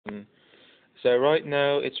So right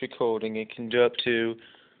now it's recording. It can do up to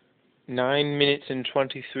 9 minutes and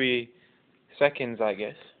 23 seconds, I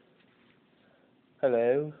guess.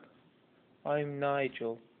 Hello, I'm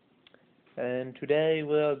Nigel, and today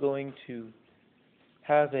we're going to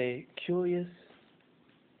have a curious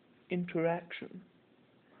interaction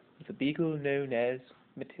with a beagle known as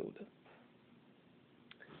Matilda.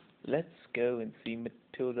 Let's go and see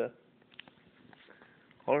Matilda.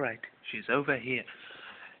 Alright, she's over here.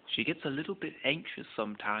 She gets a little bit anxious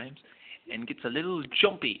sometimes and gets a little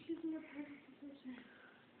jumpy.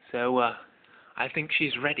 So, I think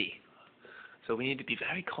she's ready. So we need to be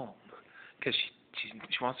very calm, because she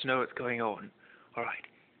wants to know what's going on. Alright.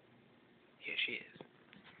 Here she is.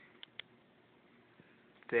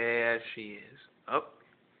 There she is. Oh,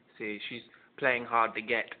 see, she's playing hard to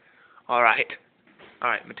get. Alright.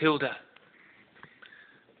 Alright, Matilda.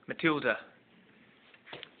 Matilda.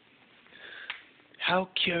 How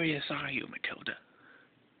curious are you, Matilda?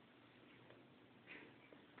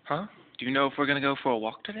 Huh? Do you know if we're going to go for a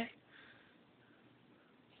walk today?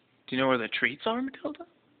 Do you know where the treats are, Matilda?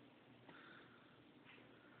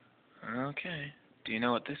 Okay. Do you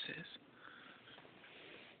know what this is?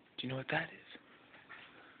 Do you know what that is?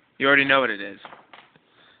 You already know what it is.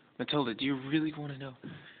 Matilda, do you really want to know?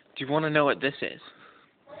 Do you want to know what this is?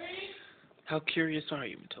 How curious are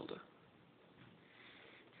you, Matilda?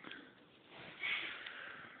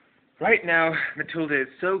 Right now, Matilda is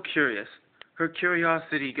so curious. Her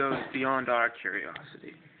curiosity goes beyond our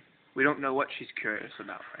curiosity. We don't know what she's curious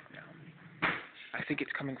about right now. I think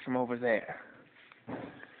it's coming from over there.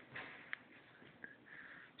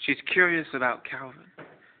 She's curious about Calvin.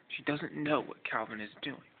 She doesn't know what Calvin is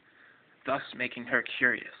doing, thus making her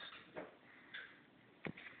curious.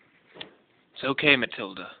 It's okay,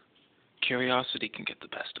 Matilda. Curiosity can get the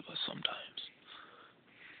best of us sometimes.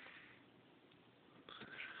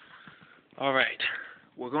 Alright,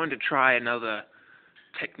 we're going to try another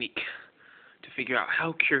technique to figure out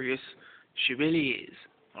how curious she really is.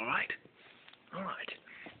 Alright? Alright.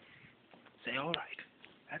 Say alright.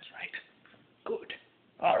 That's right. Good.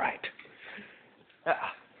 Alright.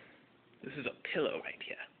 This is a pillow right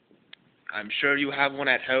here. I'm sure you have one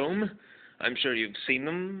at home. I'm sure you've seen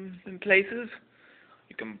them in places.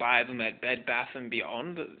 You can buy them at Bed Bath &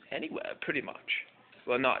 Beyond, anywhere, pretty much.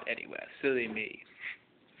 Well, not anywhere. Silly me.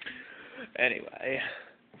 Anyway.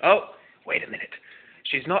 Oh, wait a minute.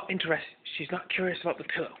 She's not curious about the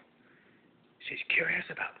pillow. She's curious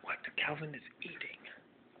about what Calvin is eating.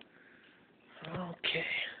 Okay.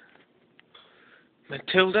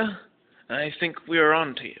 Matilda, I think we're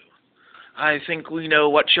on to you. I think we know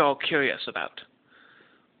what you're curious about.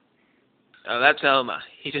 Oh, that's Elmer.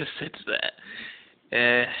 He just sits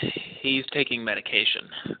there. He's taking medication.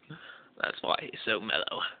 That's why he's so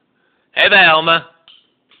mellow. Hey there, Elmer.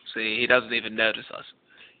 See, he doesn't even notice us.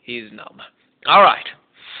 He's numb. All right.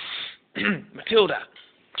 Matilda,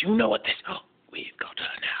 do you know what this... Oh, we've got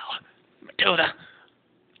her now. Matilda,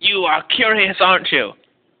 you are curious, aren't you?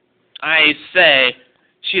 I say,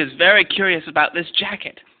 she is very curious about this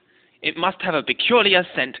jacket. It must have a peculiar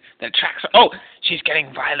scent that attracts her. Oh, she's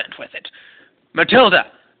getting violent with it.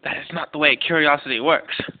 Matilda, that is not the way curiosity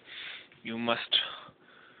works. You must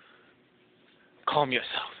calm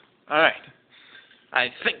yourself. All right. I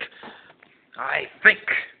think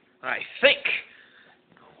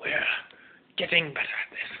we're getting better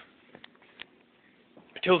at this.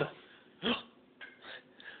 Matilda.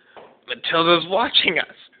 Matilda's watching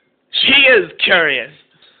us. She is curious.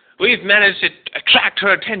 We've managed to attract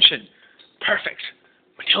her attention. Perfect.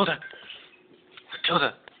 Matilda,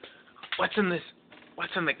 what's in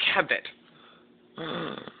the cabinet?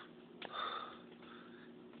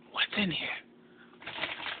 What's in here?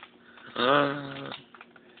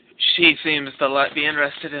 She seems to be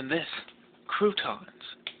interested in this. Croutons.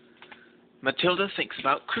 Matilda thinks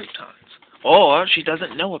about croutons. Or she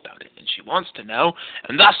doesn't know about it, and she wants to know,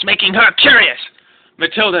 and thus making her curious.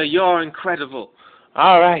 Matilda, you're incredible.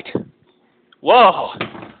 All right. Whoa.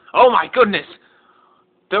 Oh, my goodness.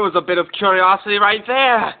 There was a bit of curiosity right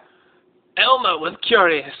there. Elmer was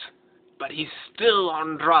curious, but he's still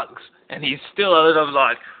on drugs, and he's still a little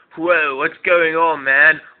like, whoa, what's going on,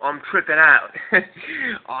 man? I'm tripping out.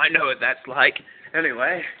 I know what that's like.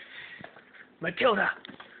 Anyway, Matilda.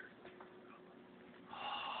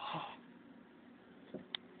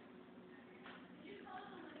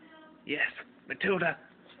 Yes, Matilda.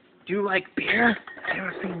 Do you like beer? Have you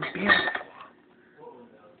ever seen beer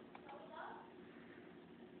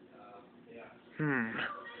before?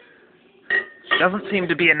 Doesn't seem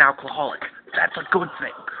to be an alcoholic. That's a good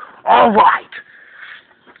thing. All right.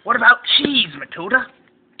 What about cheese, Matilda?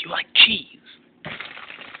 Do you like cheese?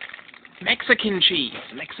 Mexican cheese.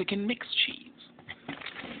 Mexican mixed cheese.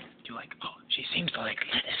 You're like, oh, she seems to like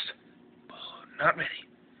lettuce. Oh, not really.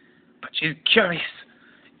 But she's curious.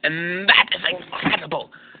 And that is incredible.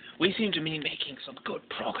 We seem to be making some good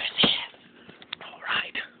progress here. All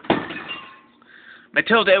right.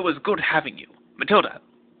 Matilda, it was good having you. Matilda.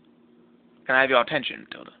 Can I have your attention,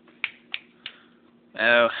 Matilda?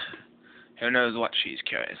 Oh, who knows what she's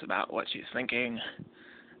curious about, what she's thinking.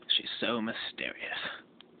 She's so mysterious.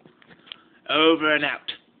 Over and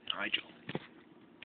out, Nigel.